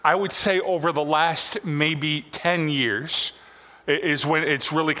I would say over the last maybe 10 years is when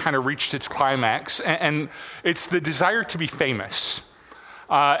it's really kind of reached its climax. And it's the desire to be famous.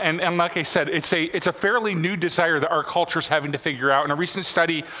 And like I said, it's a fairly new desire that our culture is having to figure out. In a recent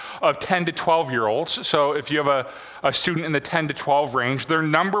study of 10 to 12-year-olds, so if you have a student in the 10 to 12 range, their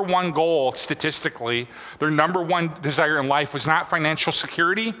number one goal statistically, their number one desire in life was not financial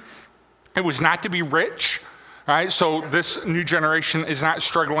security. It was not to be rich. Right? So this new generation is not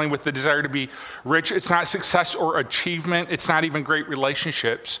struggling with the desire to be rich. It's not success or achievement. It's not even great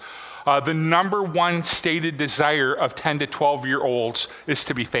relationships. The number one stated desire of 10 to 12-year-olds is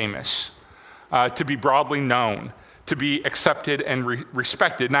to be famous, to be broadly known, to be accepted and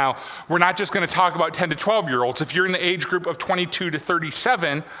respected. Now, we're not just going to talk about 10 to 12-year-olds. If you're in the age group of 22 to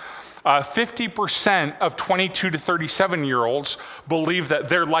 37, 50% of 22 to 37-year-olds believe that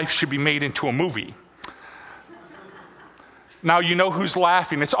their life should be made into a movie. Now, you know who's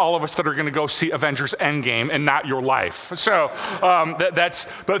laughing. It's all of us that are going to go see Avengers Endgame and not your life. So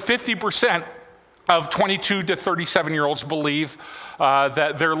but 50% of 22 to 37-year-olds believe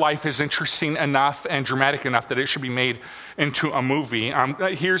that their life is interesting enough and dramatic enough that it should be made into a movie.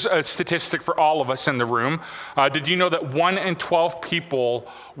 Here's a statistic for all of us in the room. Did you know that 1 in 12 people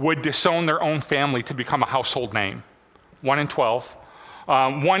would disown their own family to become a household name? 1 in 12.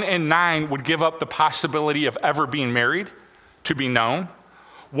 1 in 9 would give up the possibility of ever being married to be known.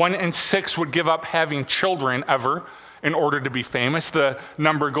 1 in 6 would give up having children ever in order to be famous. The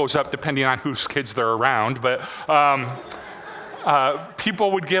number goes up depending on whose kids they're around, but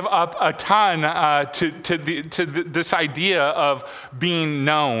people would give up a ton to this idea of being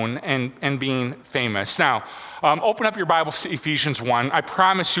known and being famous. Now, open up your Bibles to Ephesians 1. I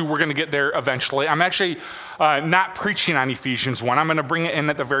promise you we're going to get there eventually. I'm actually not preaching on Ephesians 1. I'm going to bring it in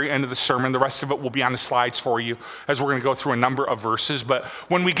at the very end of the sermon. The rest of it will be on the slides for you as we're going to go through a number of verses. But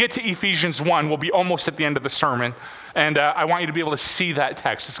when we get to Ephesians 1, we'll be almost at the end of the sermon. And I want you to be able to see that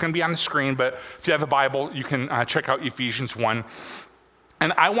text. It's going to be on the screen, but if you have a Bible, you can check out Ephesians 1.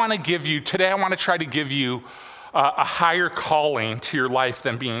 And I want to try to give you a higher calling to your life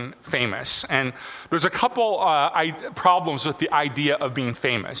than being famous. And there's a couple problems with the idea of being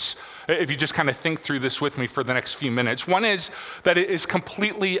famous, if you just kind of think through this with me for the next few minutes. One is that it is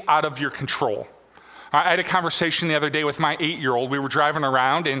completely out of your control. I had a conversation the other day with my 8-year-old. We were driving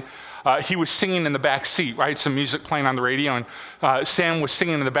around, and he was singing in the back seat. I had some music playing on the radio, and Sam was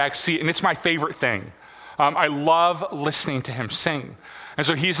singing in the back seat, and it's my favorite thing. I love listening to him sing. And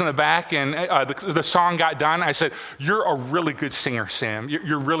so he's in the back, and the song got done. I said, "You're a really good singer, Sam.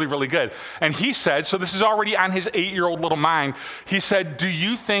 You're really, really good." And he said, so this is already on his 8-year-old little mind, he said, "Do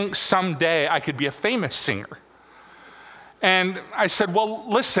you think someday I could be a famous singer?" And I said, well,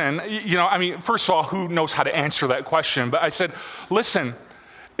 listen, first of all, who knows how to answer that question? But I said, listen,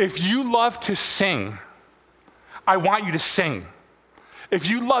 if you love to sing, I want you to sing. If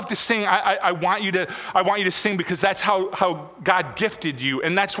you love to sing, I want you to sing because that's how God gifted you,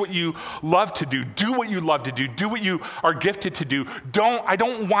 and that's what you love to do. Do what you love to do. Do what you are gifted to do. I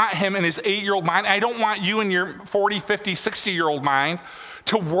don't want him in his 8-year-old mind. I don't want you in your 40, 50, 60-year-old mind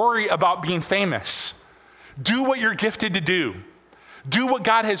to worry about being famous. Do what you're gifted to do. Do what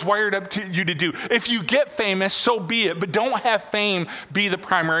God has wired up to you to do. If you get famous, so be it, but don't have fame be the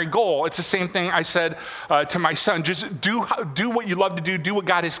primary goal. It's the same thing I said to my son. Just do what you love to do. Do what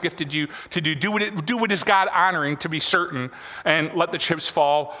God has gifted you to do. Do what is God honoring, to be certain, and let the chips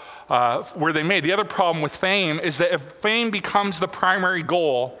fall where they may. The other problem with fame is that if fame becomes the primary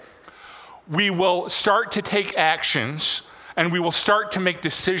goal, we will start to take actions and we will start to make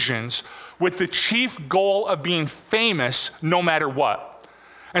decisions with the chief goal of being famous no matter what.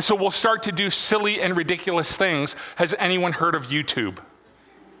 And so we'll start to do silly and ridiculous things. Has anyone heard of YouTube?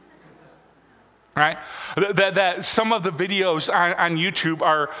 Right? That some of the videos on YouTube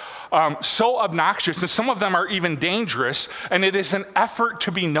are so obnoxious, and some of them are even dangerous, and it is an effort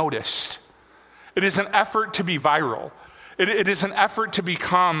to be noticed. It is an effort to be viral. It is an effort to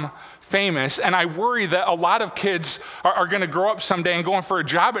become famous, and I worry that a lot of kids are going to grow up someday and go in for a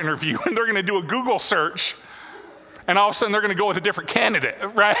job interview, and they're going to do a Google search, and all of a sudden they're going to go with a different candidate,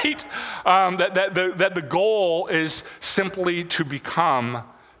 right? That the goal is simply to become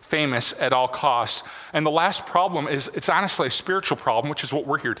famous at all costs. And the last problem is, it's honestly a spiritual problem, which is what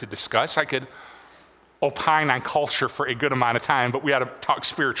we're here to discuss. I could opine on culture for a good amount of time, but we ought to talk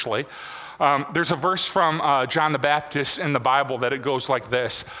spiritually. There's a verse from John the Baptist in the Bible that it goes like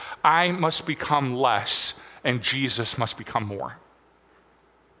this: I must become less and Jesus must become more.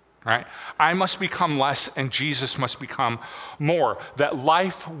 Right? I must become less and Jesus must become more. That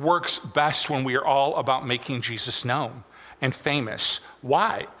life works best when we are all about making Jesus known and famous.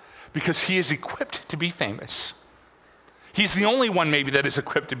 Why? Because he is equipped to be famous. He's the only one maybe that is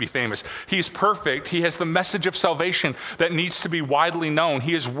equipped to be famous. He's perfect. He has the message of salvation that needs to be widely known.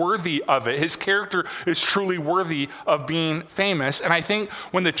 He is worthy of it. His character is truly worthy of being famous. And I think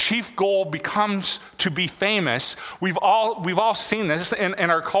when the chief goal becomes to be famous, we've all seen this in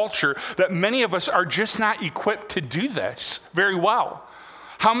our culture, that many of us are just not equipped to do this very well.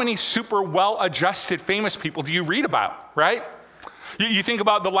 How many super well-adjusted famous people do you read about, right? You think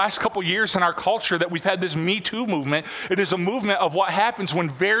about the last couple years in our culture that we've had this Me Too movement. It is a movement of what happens when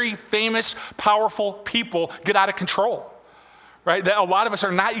very famous, powerful people get out of control, right? That a lot of us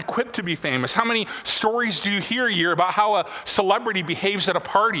are not equipped to be famous. How many stories do you hear a year about how a celebrity behaves at a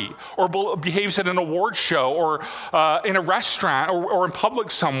party or behaves at an award show or in a restaurant or in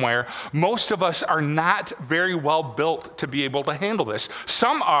public somewhere? Most of us are not very well built to be able to handle this.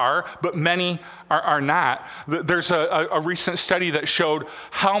 Some are, but many are not. There's a recent study that showed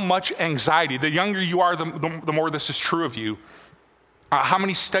how much anxiety, the younger you are, the more this is true of you. How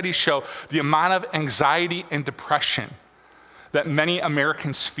many studies show the amount of anxiety and depression that many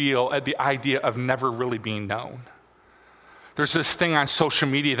Americans feel at the idea of never really being known. There's this thing on social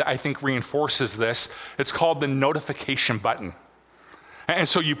media that I think reinforces this. It's called the notification button. And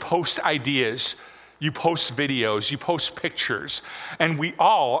so you post ideas, you post videos, you post pictures, and we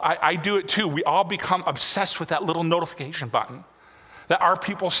all, I do it too, we all become obsessed with that little notification button. That are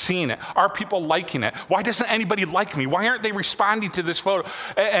people seeing it? Are people liking it? Why doesn't anybody like me? Why aren't they responding to this photo?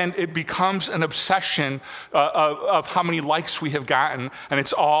 And it becomes an obsession of how many likes we have gotten, and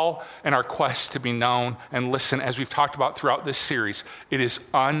it's all in our quest to be known. And listen, as we've talked about throughout this series, it is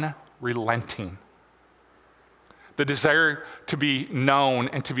unrelenting. The desire to be known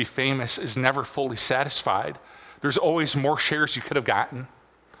and to be famous is never fully satisfied. There's always more shares you could have gotten.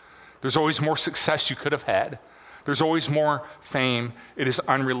 There's always more success you could have had. There's always more fame. It is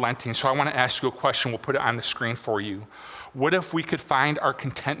unrelenting. So I want to ask you a question. We'll put it on the screen for you. What if we could find our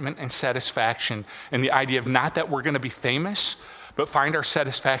contentment and satisfaction in the idea of not that we're going to be famous, but find our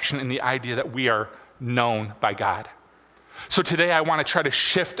satisfaction in the idea that we are known by God? So today I want to try to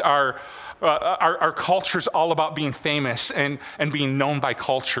shift our culture's all about being famous and being known by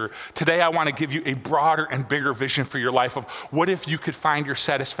culture. Today I want to give you a broader and bigger vision for your life of what if you could find your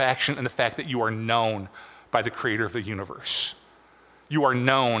satisfaction in the fact that you are known by the creator of the universe. You are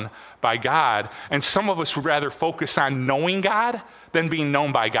known by God. And some of us would rather focus on knowing God than being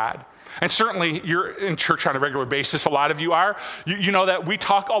known by God. And certainly you're in church on a regular basis. A lot of you are. You know that we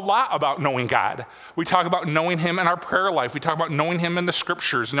talk a lot about knowing God. We talk about knowing him in our prayer life. We talk about knowing him in the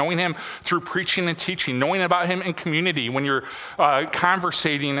scriptures, knowing him through preaching and teaching, knowing about him in community when you're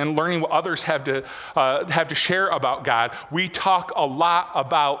conversating and learning what others have to share about God. We talk a lot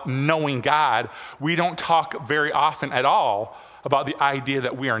about knowing God. We don't talk very often at all about the idea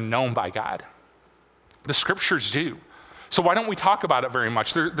that we are known by God. The scriptures do. So why don't we talk about it very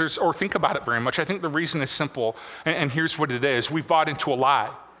much or think about it very much? I think the reason is simple, and here's what it is. We've bought into a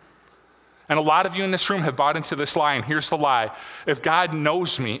lie. And a lot of you in this room have bought into this lie, and here's the lie. If God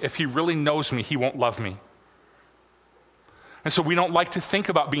knows me, if he really knows me, he won't love me. And so we don't like to think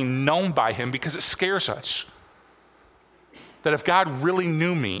about being known by him because it scares us. That if God really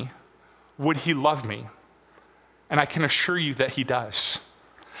knew me, would he love me? And I can assure you that he does.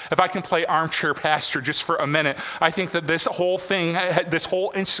 If I can play armchair pastor just for a minute, I think that this whole thing, this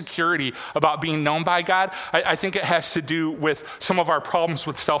whole insecurity about being known by God, I think it has to do with some of our problems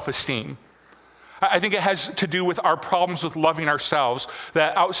with self-esteem. I think it has to do with our problems with loving ourselves,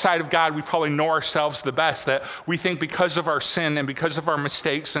 that outside of God, we probably know ourselves the best, that we think because of our sin and because of our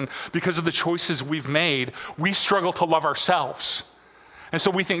mistakes and because of the choices we've made, we struggle to love ourselves. And so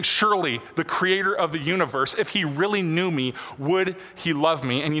we think, surely the creator of the universe, if he really knew me, would he love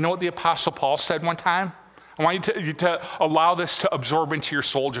me? And you know what the Apostle Paul said one time? I want you to allow this to absorb into your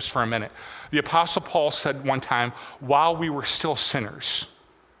soul just for a minute. The Apostle Paul said one time, while we were still sinners,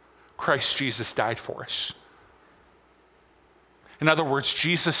 Christ Jesus died for us. In other words,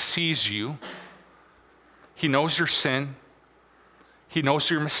 Jesus sees you. He knows your sin. He knows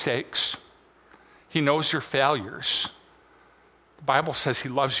your mistakes. He knows your failures. The Bible says he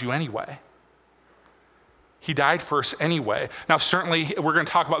loves you anyway. He died for us anyway. Now, certainly, we're going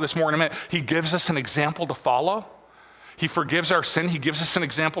to talk about this more in a minute. He gives us an example to follow. He forgives our sin. He gives us an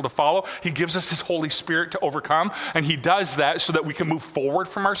example to follow. He gives us his Holy Spirit to overcome. And he does that so that we can move forward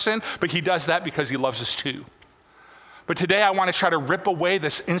from our sin. But he does that because he loves us too. But today I want to try to rip away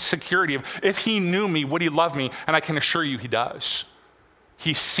this insecurity of, if he knew me, would he love me? And I can assure you he does.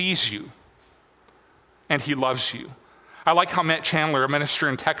 He sees you. And he loves you. I like how Matt Chandler, a minister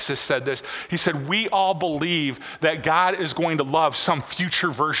in Texas, said this. He said, we all believe that God is going to love some future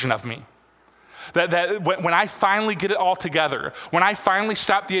version of me. That when I finally get it all together, when I finally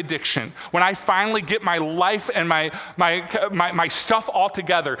stop the addiction, when I finally get my life and my stuff all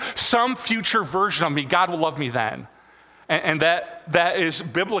together, some future version of me, God will love me then. And that is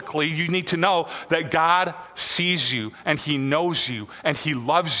biblically, you need to know that God sees you and he knows you and he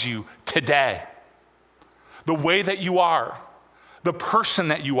loves you today. The way that you are, the person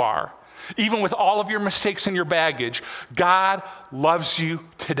that you are, even with all of your mistakes and your baggage, God loves you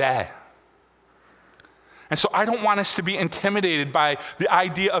today. And so I don't want us to be intimidated by the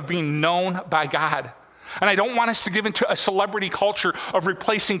idea of being known by God. And I don't want us to give into a celebrity culture of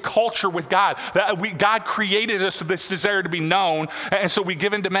replacing culture with God. God created us with this desire to be known, and so we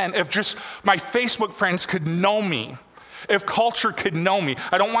give into men. If just my Facebook friends could know me, if culture could know me,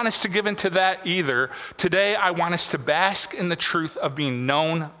 I don't want us to give into that either. Today, I want us to bask in the truth of being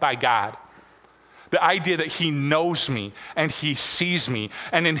known by God. The idea that he knows me and he sees me,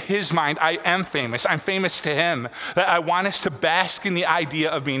 and in his mind, I am famous. I'm famous to him. That I want us to bask in the idea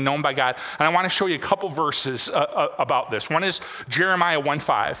of being known by God. And I want to show you a couple verses about this. One is Jeremiah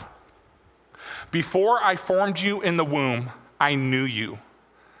 1:5. Before I formed you in the womb, I knew you.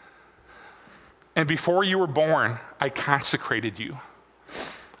 And before you were born, I consecrated you.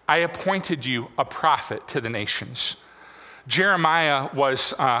 I appointed you a prophet to the nations. Jeremiah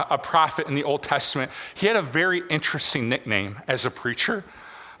was a prophet in the Old Testament. He had a very interesting nickname as a preacher.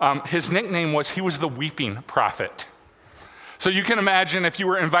 His nickname was, he was the weeping prophet. So you can imagine if you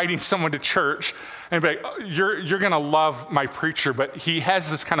were inviting someone to church and be like, oh, you're going to love my preacher, but he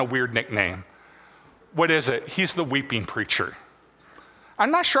has this kind of weird nickname. What is it? He's the weeping preacher. I'm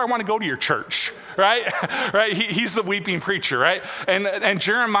not sure I want to go to your church, right? Right? He's the weeping preacher, right? And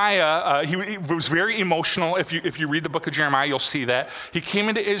Jeremiah, he was very emotional. If you read the book of Jeremiah, you'll see that. He came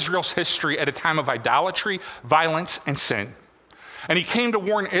into Israel's history at a time of idolatry, violence, and sin. And he came to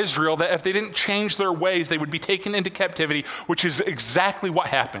warn Israel that if they didn't change their ways, they would be taken into captivity, which is exactly what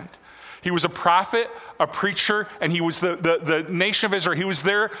happened. He was a prophet, a preacher, and he was the nation of Israel. He was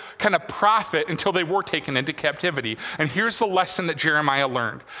their kind of prophet until they were taken into captivity. And here's the lesson that Jeremiah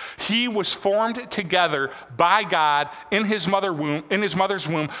learned. He was formed together by God in his mother's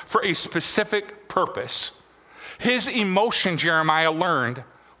womb for a specific purpose. His emotion, Jeremiah learned,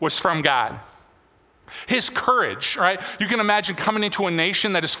 was from God. His courage, right? You can imagine coming into a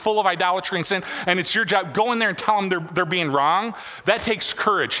nation that is full of idolatry and sin, and it's your job, go in there and tell them they're being wrong. That takes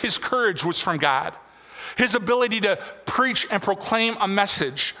courage. His courage was from God. His ability to preach and proclaim a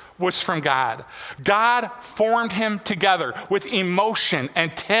message was from God. God formed him together with emotion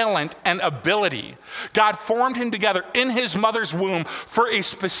and talent and ability. God formed him together in his mother's womb for a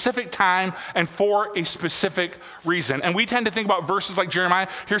specific time and for a specific reason. And we tend to think about verses like Jeremiah.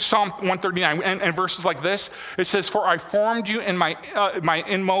 Here's Psalm 139 and verses like this. It says, "For I formed you in my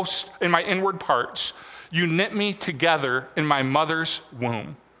inward parts. You knit me together in my mother's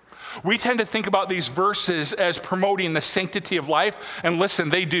womb." We tend to think about these verses as promoting the sanctity of life, and listen,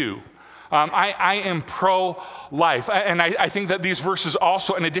 they do. I am pro-life, and I think that these verses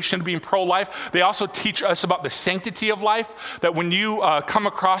also, in addition to being pro-life, they also teach us about the sanctity of life, that when you come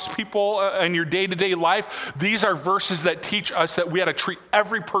across people in your day-to-day life, these are verses that teach us that we ought to treat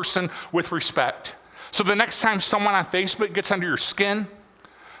every person with respect. So the next time someone on Facebook gets under your skin,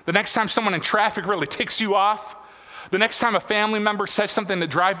 the next time someone in traffic really ticks you off, the next time a family member says something that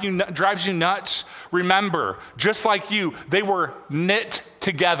drives you nuts, remember, just like you, they were knit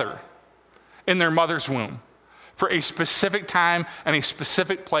together in their mother's womb for a specific time and a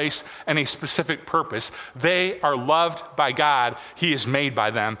specific place and a specific purpose. They are loved by God. He is made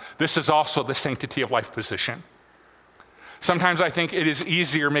by them. This is also the sanctity of life position. Sometimes I think it is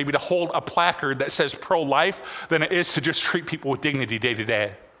easier maybe to hold a placard that says pro-life than it is to just treat people with dignity day to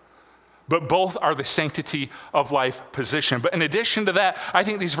day. But both are the sanctity of life position. But in addition to that, I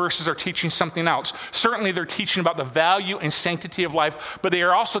think these verses are teaching something else. Certainly they're teaching about the value and sanctity of life, but they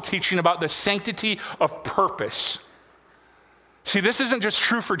are also teaching about the sanctity of purpose. See, this isn't just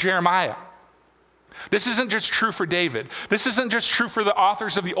true for Jeremiah. This isn't just true for David. This isn't just true for the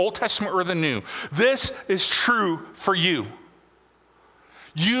authors of the Old Testament or the New. This is true for you.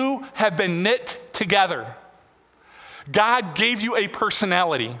 You have been knit together. God gave you a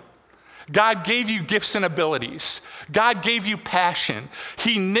personality. God gave you gifts and abilities. God gave you passion.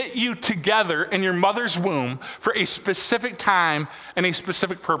 He knit you together in your mother's womb for a specific time and a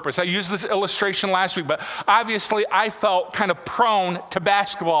specific purpose. I used this illustration last week, but obviously I felt kind of prone to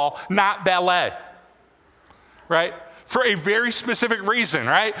basketball, not ballet, right? for a very specific reason,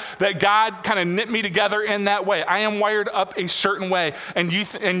 right? That God kind of knit me together in that way. I am wired up a certain way, and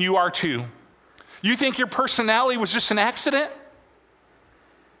you are too. You think your personality was just an accident?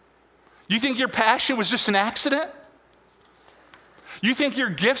 You think your passion was just an accident? You think your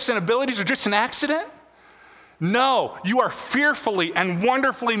gifts and abilities are just an accident? No, you are fearfully and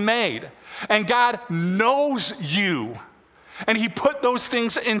wonderfully made, and God knows you, and he put those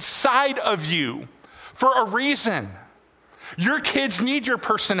things inside of you for a reason. Your kids need your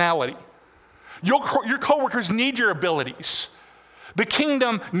personality. Your coworkers need your abilities. The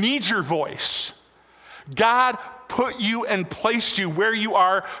kingdom needs your voice. God put you and placed you where you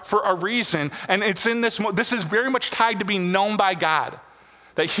are for a reason, and it's in this is very much tied to being known by God,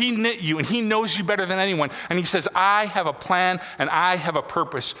 that he knit you and he knows you better than anyone, and he says, I have a plan and I have a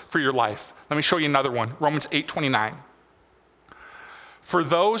purpose for your life. Let me show you another one, Romans 8:29. For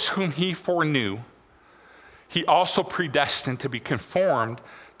those whom he foreknew, he also predestined to be conformed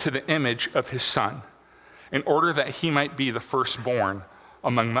to the image of his Son, in order that he might be the firstborn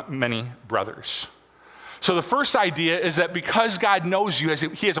among many brothers. So the first idea is that because God knows you,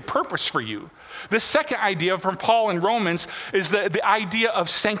 he has a purpose for you. The second idea from Paul in Romans is the idea of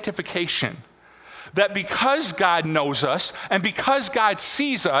sanctification. That because God knows us and because God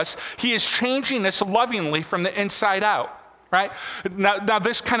sees us, he is changing us lovingly from the inside out, right? Now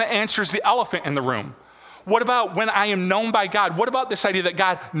this kind of answers the elephant in the room. What about when I am known by God? What about this idea that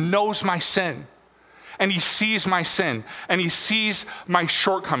God knows my sin? And he sees my sin, and he sees my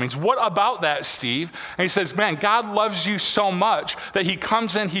shortcomings. What about that, Steve? And he says, man, God loves you so much that he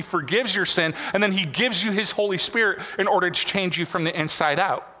comes in, he forgives your sin, and then he gives you his Holy Spirit in order to change you from the inside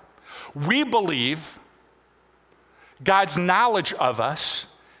out. We believe God's knowledge of us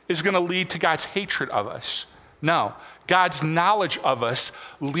is going to lead to God's hatred of us. No, God's knowledge of us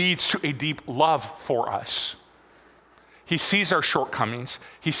leads to a deep love for us. He sees our shortcomings.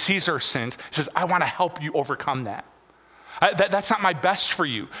 He sees our sins. He says, I want to help you overcome that. That's not my best for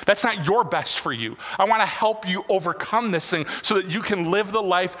you. That's not your best for you. I want to help you overcome this thing so that you can live the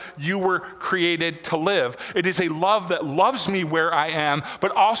life you were created to live. It is a love that loves me where I am,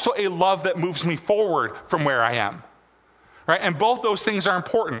 but also a love that moves me forward from where I am. Right? And both those things are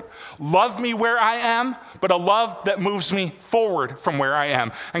important. Love me where I am, but a love that moves me forward from where I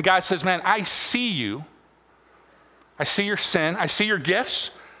am. And God says, man, I see you. I see your sin. I see your gifts.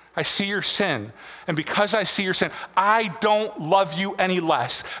 I see your sin. And because I see your sin, I don't love you any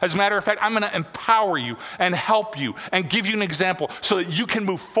less. As a matter of fact, I'm going to empower you and help you and give you an example so that you can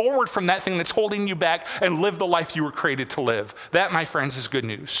move forward from that thing that's holding you back and live the life you were created to live. That, my friends, is good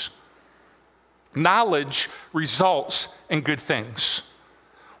news. Knowledge results in good things.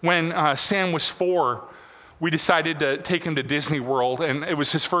 When Sam was 4, we decided to take him to Disney World, and it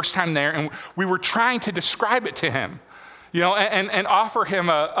was his first time there, and we were trying to describe it to him, and offer him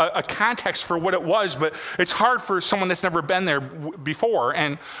a context for what it was, but it's hard for someone that's never been there before.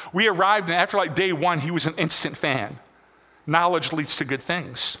 And we arrived, and after day 1, he was an instant fan. Knowledge leads to good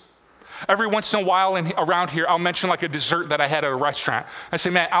things. Every once in a while around here, I'll mention a dessert that I had at a restaurant. I say,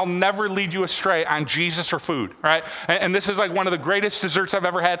 man, I'll never lead you astray on Jesus or food, right? And this is one of the greatest desserts I've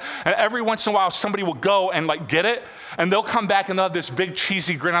ever had. And every once in a while, somebody will go and get it, and they'll come back and they'll have this big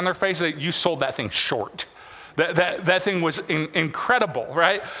cheesy grin on their face that you sold that thing short. That thing was incredible,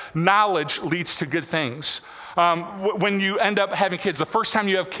 right? Knowledge leads to good things. When you end up having kids, the first time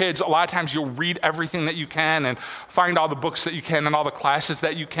you have kids, a lot of times you'll read everything that you can and find all the books that you can and all the classes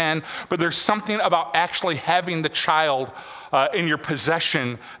that you can. But there's something about actually having the child in your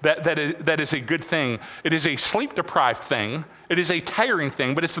possession that is a good thing. It is a sleep-deprived thing. It is a tiring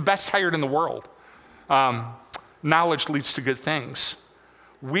thing, but it's the best tired in the world. Knowledge leads to good things.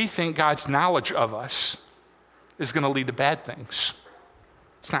 We think God's knowledge of us is going to lead to bad things.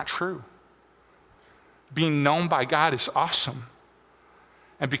 It's not true. Being known by God is awesome.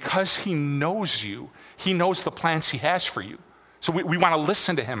 And because he knows you, he knows the plans he has for you. So we want to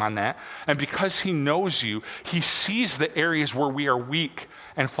listen to him on that. And because he knows you, he sees the areas where we are weak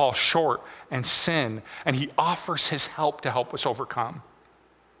and fall short and sin, and he offers his help to help us overcome.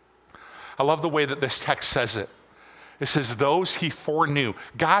 I love the way that this text says it. It says, those he foreknew.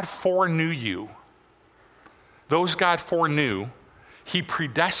 God foreknew you. Those God foreknew, he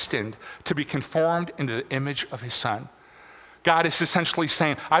predestined to be conformed into the image of his Son. God is essentially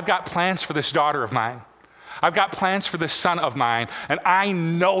saying, I've got plans for this daughter of mine. I've got plans for this son of mine, and I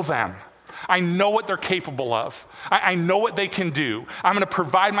know them. I know what they're capable of. I know what they can do. I'm going to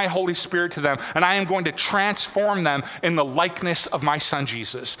provide my Holy Spirit to them, and I am going to transform them in the likeness of my Son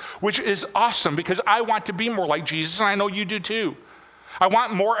Jesus, which is awesome because I want to be more like Jesus, and I know you do too. I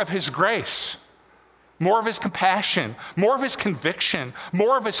want more of his grace, more of his compassion, more of his conviction,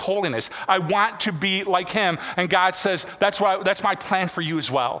 more of his holiness. I want to be like him. And God says, that's my plan for you as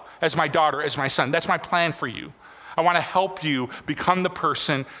well, as my daughter, as my son. That's my plan for you. I want to help you become the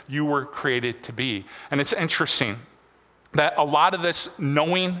person you were created to be. And it's interesting that a lot of this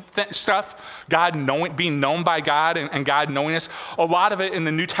knowing stuff, being known by God and God knowing us, a lot of it in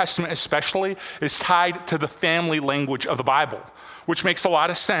the New Testament especially is tied to the family language of the Bible, which makes a lot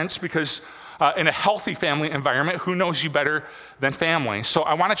of sense because in a healthy family environment, who knows you better than family? So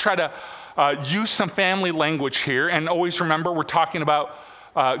I want to try to use some family language here, and always remember we're talking about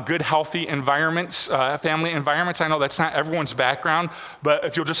good, healthy environments, family environments. I know that's not everyone's background, but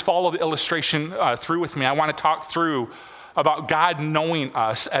if you'll just follow the illustration through with me, I want to talk through about God knowing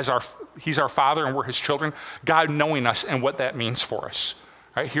us as he's our Father and we're his children, God knowing us and what that means for us.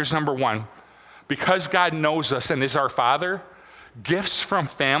 All right, here's number one. Because God knows us and is our Father, gifts from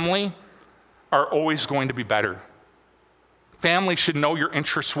family are always going to be better. Family should know your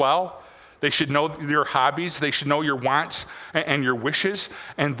interests well. They should know your hobbies. They should know your wants and your wishes,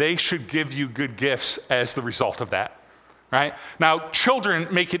 and they should give you good gifts as the result of that. Right? Now, children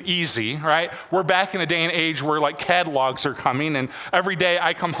make it easy, right? We're back in a day and age where like catalogs are coming, and every day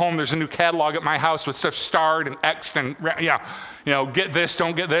I come home, there's a new catalog at my house with stuff starred and X'd and, get this,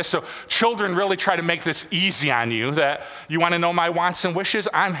 don't get this. So children really try to make this easy on you, that you want to know my wants and wishes?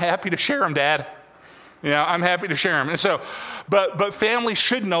 I'm happy to share them, Dad. I'm happy to share them. And so, but family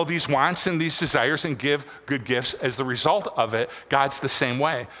should know these wants and these desires and give good gifts as the result of it. God's the same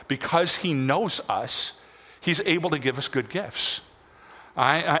way. Because he knows us, he's able to give us good gifts.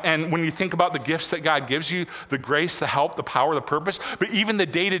 And when you think about the gifts that God gives you, the grace, the help, the power, the purpose, but even the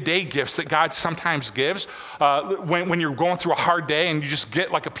day-to-day gifts that God sometimes gives, when you're going through a hard day and you just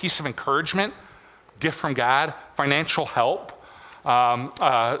get like a piece of encouragement, gift from God, financial help,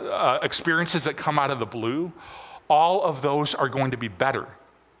 experiences that come out of the blue, all of those are going to be better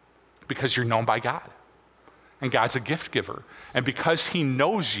because you're known by God. And God's a gift giver. And because he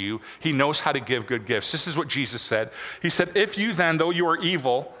knows you, he knows how to give good gifts. This is what Jesus said. He said, if you then, though you are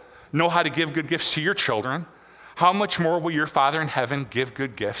evil, know how to give good gifts to your children, how much more will your Father in heaven give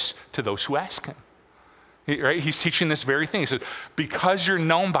good gifts to those who ask him? Right? He's teaching this very thing. He says, because you're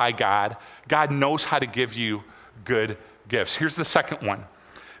known by God, God knows how to give you good gifts. Here's the second one.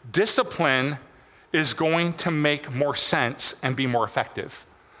 Discipline is going to make more sense and be more effective.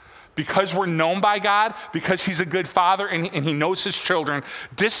 Because we're known by God, because he's a good father and he knows his children,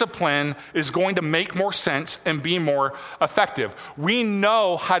 discipline is going to make more sense and be more effective. We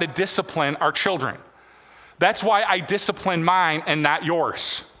know how to discipline our children. That's why I discipline mine and not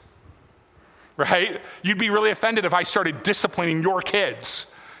yours. Right? You'd be really offended if I started disciplining your kids.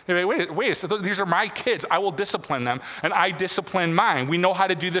 Wait, so these are my kids. I will discipline them, and I discipline mine. We know how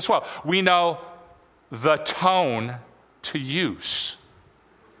to do this well. We know the tone to use.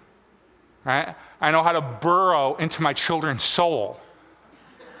 Right? I know how to burrow into my children's soul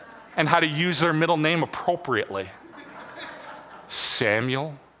and how to use their middle name appropriately.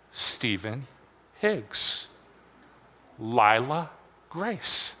 Samuel Stephen Higgs. Lila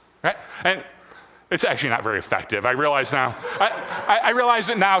Grace. Right? And it's actually not very effective. I realize now. I realize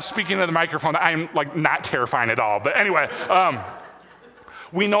that now, speaking to the microphone, I'm like not terrifying at all. But anyway,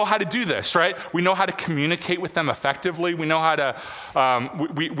 we know how to do this, right? We know how to communicate with them effectively. We know how to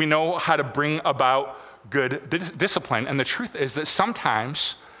we know how to bring about good discipline. And the truth is that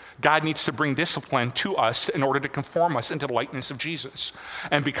sometimes God needs to bring discipline to us in order to conform us into the likeness of Jesus.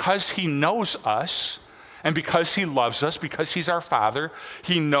 And because he knows us, and because he loves us, because he's our Father,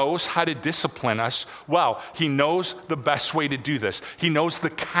 he knows how to discipline us well. He knows the best way to do this. He knows the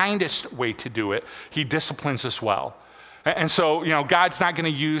kindest way to do it. He disciplines us well. And so, God's not going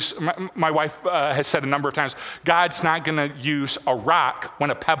to use, my wife has said a number of times, God's not going to use a rock when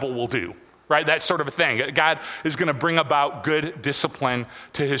a pebble will do, right? That sort of a thing. God is going to bring about good discipline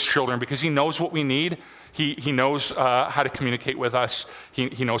to his children because he knows what we need. He knows how to communicate with us.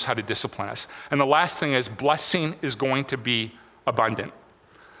 He knows how to discipline us. And the last thing is blessing is going to be abundant.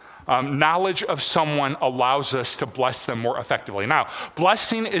 Knowledge of someone allows us to bless them more effectively. Now,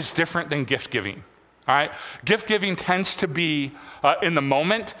 blessing is different than gift giving. All right? Gift giving tends to be in the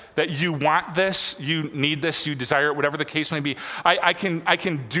moment that you want this, you need this, you desire it, whatever the case may be. I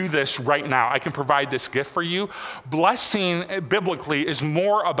can do this right now. I can provide this gift for you. Blessing biblically is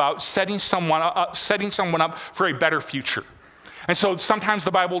more about setting someone up for a better future. And so sometimes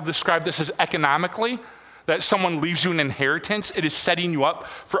the Bible describes this as economically, that someone leaves you an inheritance. It is setting you up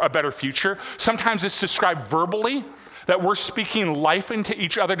for a better future. Sometimes it's described verbally, that we're speaking life into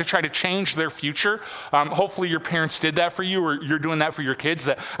each other to try to change their future. Hopefully your parents did that for you, or you're doing that for your kids,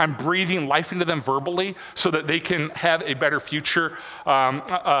 that I'm breathing life into them verbally so that they can have a better future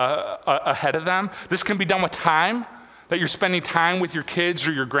ahead of them. This can be done with time, that you're spending time with your kids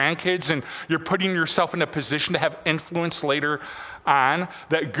or your grandkids and you're putting yourself in a position to have influence later on,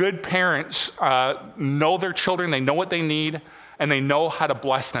 that good parents know their children, they know what they need, and they know how to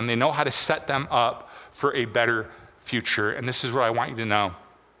bless them. They know how to set them up for a better future. And this is what I want you to know.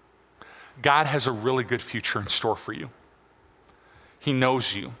 God has a really good future in store for you. He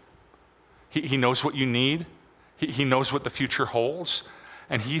knows you. He knows what you need. He knows what the future holds.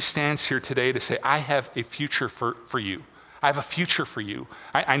 And he stands here today to say, I have a future for you. I have a future for you.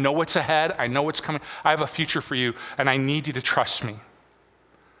 I know what's ahead. I know what's coming. I have a future for you, and I need you to trust me.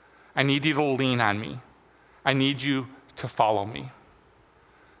 I need you to lean on me. I need you to follow me.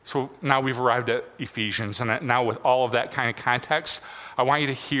 So now we've arrived at Ephesians, and now with all of that kind of context, I want you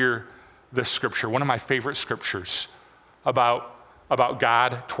to hear this scripture, one of my favorite scriptures about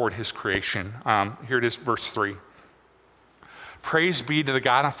God toward his creation. Here it is, verse 3. Praise be to the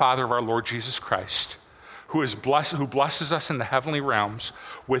God and Father of our Lord Jesus Christ, who blesses us in the heavenly realms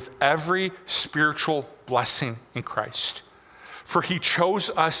with every spiritual blessing in Christ. For he chose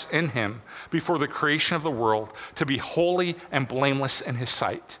us in him before the creation of the world to be holy and blameless in his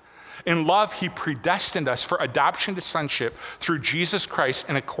sight. In love, he predestined us for adoption to sonship through Jesus Christ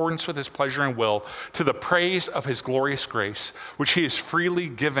in accordance with his pleasure and will, to the praise of his glorious grace, which he has freely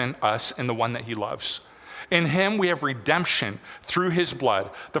given us in the one that he loves. In him we have redemption through his blood,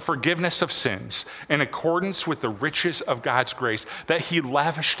 the forgiveness of sins, in accordance with the riches of God's grace that he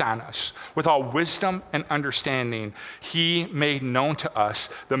lavished on us. With all wisdom and understanding, he made known to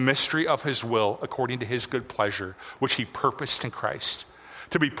us the mystery of his will according to his good pleasure, which he purposed in Christ,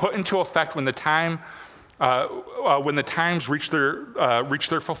 to be put into effect when the times reach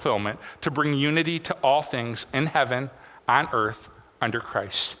their fulfillment, to bring unity to all things in heaven, on earth, under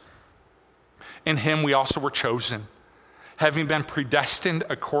Christ. In him we also were chosen, having been predestined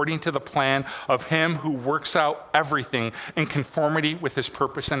according to the plan of him who works out everything in conformity with his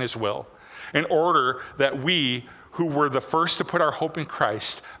purpose and his will, in order that we, who were the first to put our hope in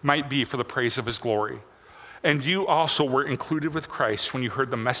Christ, might be for the praise of his glory. And you also were included with Christ when you heard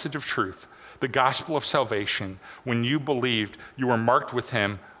the message of truth, the gospel of salvation. When you believed, you were marked with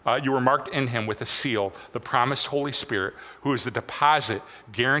him. You were marked in him with a seal, the promised Holy Spirit, who is the deposit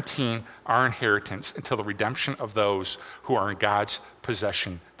guaranteeing our inheritance until the redemption of those who are in God's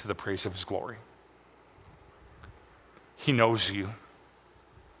possession, to the praise of his glory. He knows you.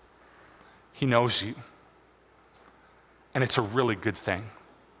 He knows you. And it's a really good thing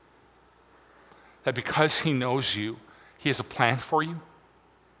that because he knows you, he has a plan for you.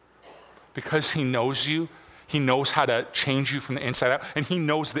 Because he knows you, he knows how to change you from the inside out, and he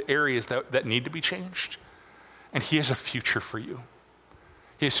knows the areas that need to be changed. And he has a future for you.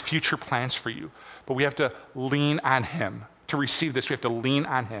 He has future plans for you. But we have to lean on him. To receive this, we have to lean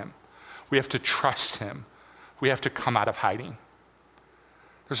on him. We have to trust him. We have to come out of hiding.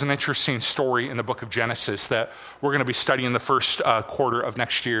 There's an interesting story in the book of Genesis that we're going to be studying the first quarter of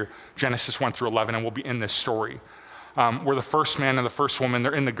next year, Genesis 1 through 11, and we'll be in this story. Where the first man and the first woman,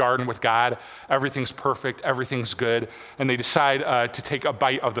 they're in the garden with God. Everything's perfect. Everything's good. And they decide to take a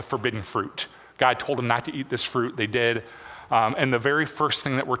bite of the forbidden fruit. God told them not to eat this fruit. They did. And the very first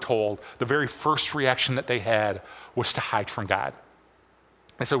thing that we're told, the very first reaction that they had was to hide from God.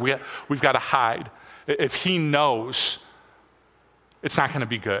 They said, we've got to hide. If he knows, it's not going to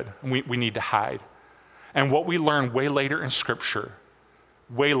be good. We need to hide. And what we learn way later in Scripture,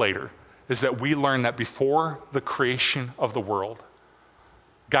 way later, is that we learn that before the creation of the world,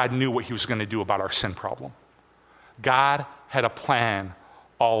 God knew what he was going to do about our sin problem. God had a plan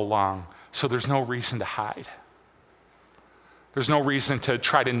all along, so there's no reason to hide. There's no reason to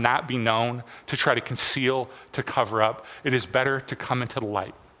try to not be known, to try to conceal, to cover up. It is better to come into the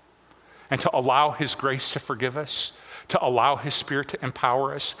light and to allow his grace to forgive us, to allow his Spirit to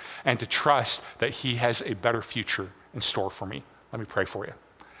empower us, and to trust that he has a better future in store for me. Let me pray for you.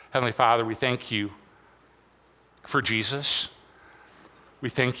 Heavenly Father, we thank you for Jesus. We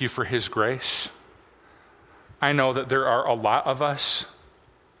thank you for his grace. I know that there are a lot of us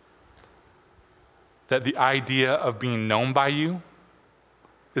that the idea of being known by you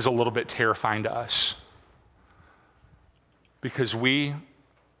is a little bit terrifying to us because we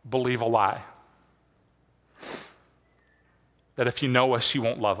believe a lie that if you know us, you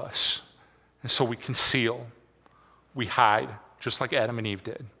won't love us. And so we conceal, we hide, just like Adam and Eve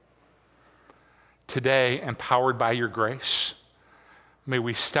did. Today, empowered by your grace, may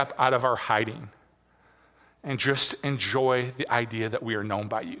we step out of our hiding and just enjoy the idea that we are known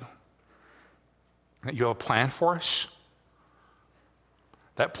by you, that you have a plan for us.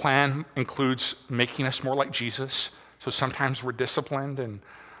 That plan includes making us more like Jesus. So sometimes we're disciplined, and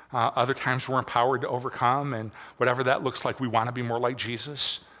other times we're empowered to overcome, and whatever that looks like, we want to be more like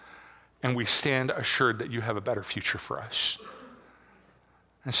Jesus. And we stand assured that you have a better future for us.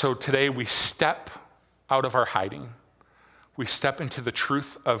 And so today we step out of our hiding. We step into the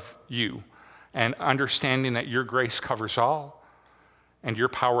truth of you and understanding that your grace covers all and your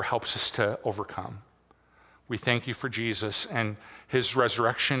power helps us to overcome. We thank you for Jesus and his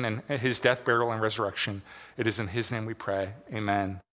resurrection and his death, burial, and resurrection. It is in his name we pray. Amen.